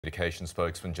Communications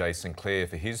spokesman Jason Clare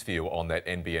for his view on that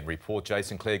NBN report.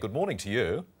 Jason Clare, good morning to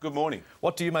you. Good morning.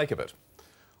 What do you make of it?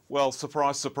 Well,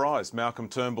 surprise, surprise. Malcolm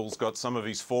Turnbull's got some of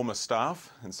his former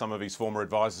staff and some of his former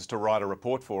advisors to write a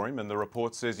report for him, and the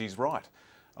report says he's right.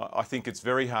 I think it's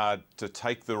very hard to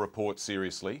take the report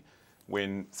seriously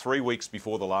when 3 weeks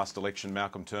before the last election,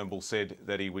 Malcolm Turnbull said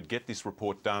that he would get this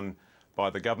report done by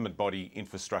the government body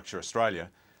Infrastructure Australia.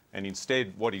 And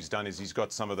instead, what he's done is he's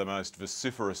got some of the most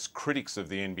vociferous critics of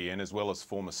the NBN, as well as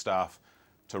former staff,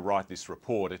 to write this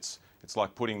report. It's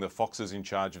like putting the foxes in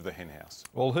charge of the henhouse.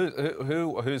 Well,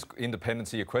 whose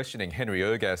independence are you questioning? Henry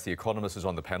Ergas, the economist, is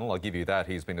on the panel. I'll give you that.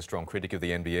 He's been a strong critic of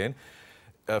the NBN.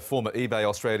 Former eBay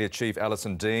Australia chief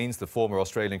Alison Deans, the former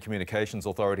Australian Communications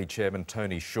Authority chairman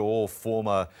Tony Shaw,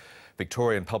 former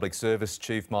Victorian Public Service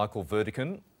Chief Michael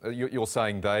Vertigan. You're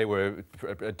saying they were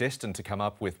destined to come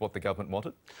up with what the government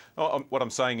wanted? What I'm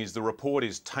saying is the report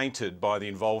is tainted by the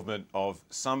involvement of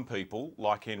some people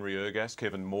like Henry Ergas,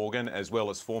 Kevin Morgan, as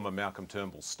well as former Malcolm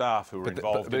Turnbull staff who were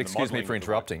involved in the excuse me for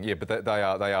interrupting. Yeah, but they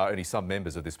are only some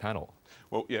members of this panel.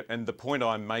 Well, yeah, and the point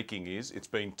I'm making is it's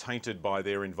been tainted by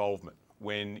their involvement.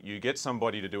 When you get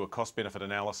somebody to do a cost-benefit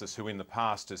analysis who in the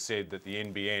past has said that the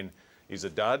NBN is a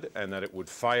dud and that it would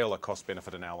fail a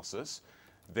cost-benefit analysis,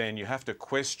 then you have to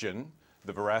question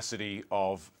the veracity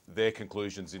of their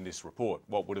conclusions in this report.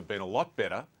 What would have been a lot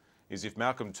better is if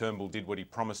Malcolm Turnbull did what he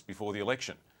promised before the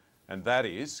election, and that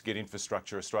is get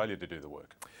Infrastructure Australia to do the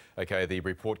work. OK, the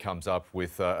report comes up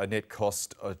with a net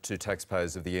cost to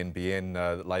taxpayers of the NBN,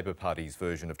 the Labor Party's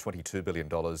version of $22 billion.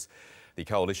 The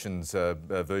Coalition's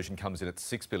version comes in at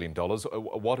 $6 billion.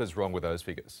 What is wrong with those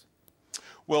figures?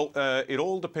 Well, it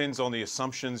all depends on the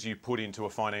assumptions you put into a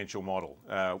financial model,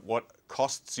 what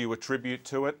costs you attribute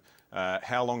to it,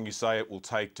 how long you say it will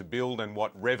take to build and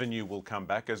what revenue will come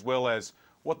back, as well as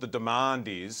what the demand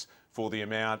is for the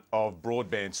amount of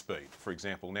broadband speed, for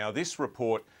example. Now, this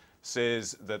report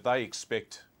says that they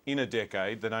expect in a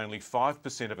decade that only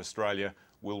 5% of Australia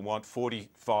will want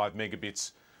 45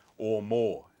 megabits or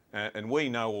more. And we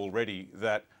know already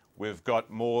that we've got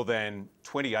more than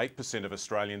 28% of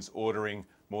Australians ordering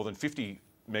more than 50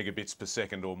 megabits per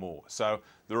second or more. So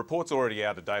the report's already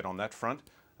out of date on that front.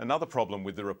 Another problem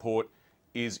with the report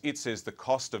is it says the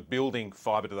cost of building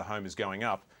fibre to the home is going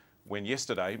up, when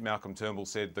yesterday Malcolm Turnbull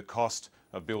said the cost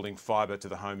of building fibre to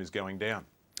the home is going down.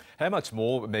 How much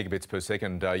more megabits per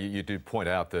second? You do point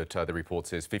out that the report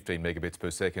says 15 megabits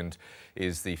per second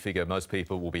is the figure most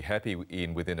people will be happy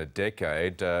in within a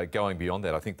decade. Going beyond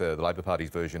that, I think the Labor Party's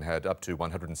version had up to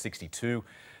 162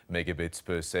 megabits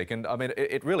per second. I mean,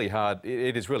 it is really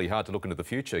hard to look into the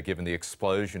future given the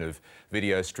explosion of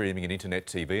video streaming and internet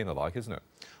TV and the like, isn't it?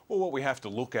 Well, what we have to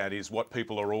look at is what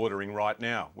people are ordering right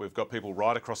now. We've got people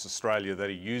right across Australia that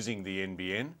are using the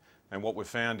NBN. And what we've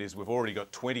found is we've already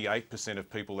got 28% of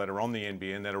people that are on the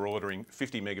NBN that are ordering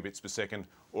 50 megabits per second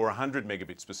or 100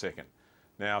 megabits per second.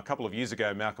 Now, a couple of years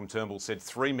ago, Malcolm Turnbull said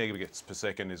 3 megabits per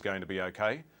second is going to be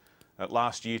okay.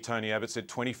 Last year, Tony Abbott said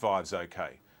 25 is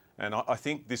okay. And I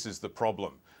think this is the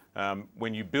problem.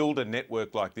 When you build a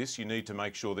network like this, you need to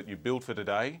make sure that you build for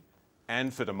today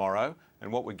and for tomorrow.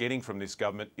 And what we're getting from this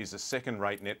government is a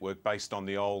second-rate network based on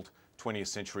the old 20th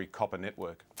century copper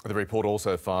network. The report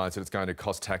also finds that it's going to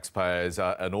cost taxpayers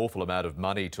an awful amount of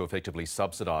money to effectively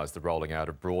subsidise the rolling out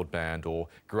of broadband or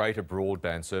greater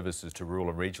broadband services to rural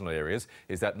and regional areas.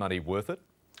 Is that money worth it?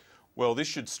 Well, this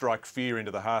should strike fear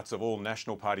into the hearts of all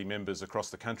National Party members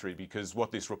across the country, because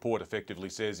what this report effectively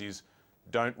says is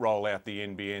don't roll out the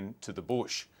NBN to the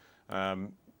bush.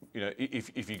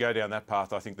 If you go down that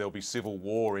path, I think there'll be civil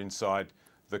war inside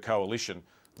the Coalition.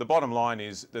 The bottom line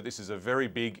is that this is a very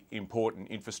big, important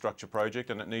infrastructure project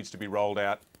and it needs to be rolled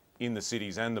out in the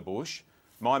cities and the bush.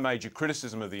 My major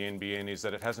criticism of the NBN is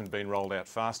that it hasn't been rolled out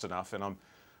fast enough, and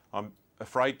I'm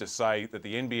afraid to say that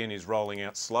the NBN is rolling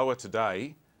out slower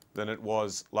today than it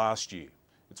was last year.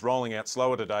 It's rolling out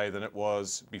slower today than it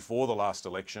was before the last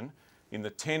election. In the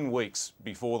 10 weeks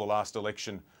before the last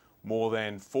election, more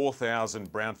than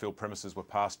 4,000 brownfield premises were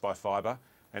passed by fibre.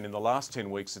 And in the last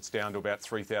 10 weeks, it's down to about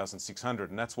 3,600.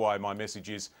 And that's why my message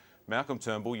is, Malcolm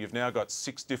Turnbull, you've now got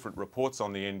 6 different reports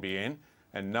on the NBN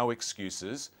and no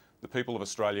excuses. The people of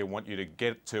Australia want you to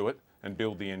get to it and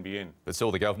build the NBN. But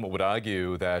still, the government would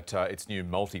argue that its new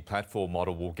multi-platform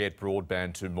model will get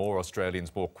broadband to more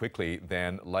Australians more quickly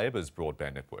than Labor's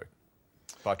broadband network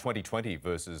by 2020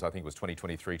 versus, I think it was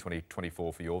 2023,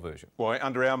 2024 for your version. Well,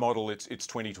 under our model, it's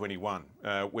 2021.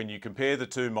 When you compare the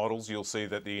two models, you'll see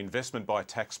that the investment by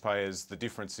taxpayers, the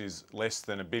difference is less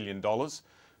than $1 billion.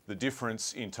 The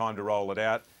difference in time to roll it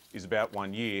out is about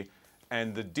 1 year.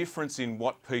 And the difference in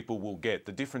what people will get,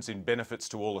 the difference in benefits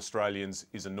to all Australians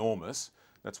is enormous.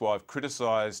 That's why I've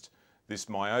criticised this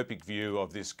myopic view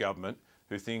of this government,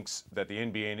 who thinks that the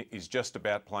NBN is just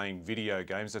about playing video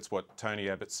games. That's what Tony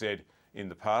Abbott said in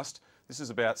the past. This is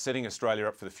about setting Australia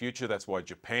up for the future. That's why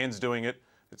Japan's doing it.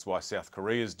 It's why South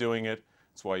Korea's doing it.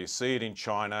 It's why you see it in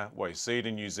China, why you see it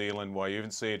in New Zealand, why you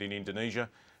even see it in Indonesia.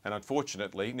 And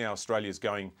unfortunately, now Australia's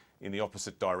going in the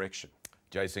opposite direction.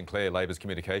 Jason Clare, Labor's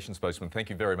communications spokesman, thank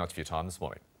you very much for your time this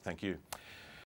morning. Thank you.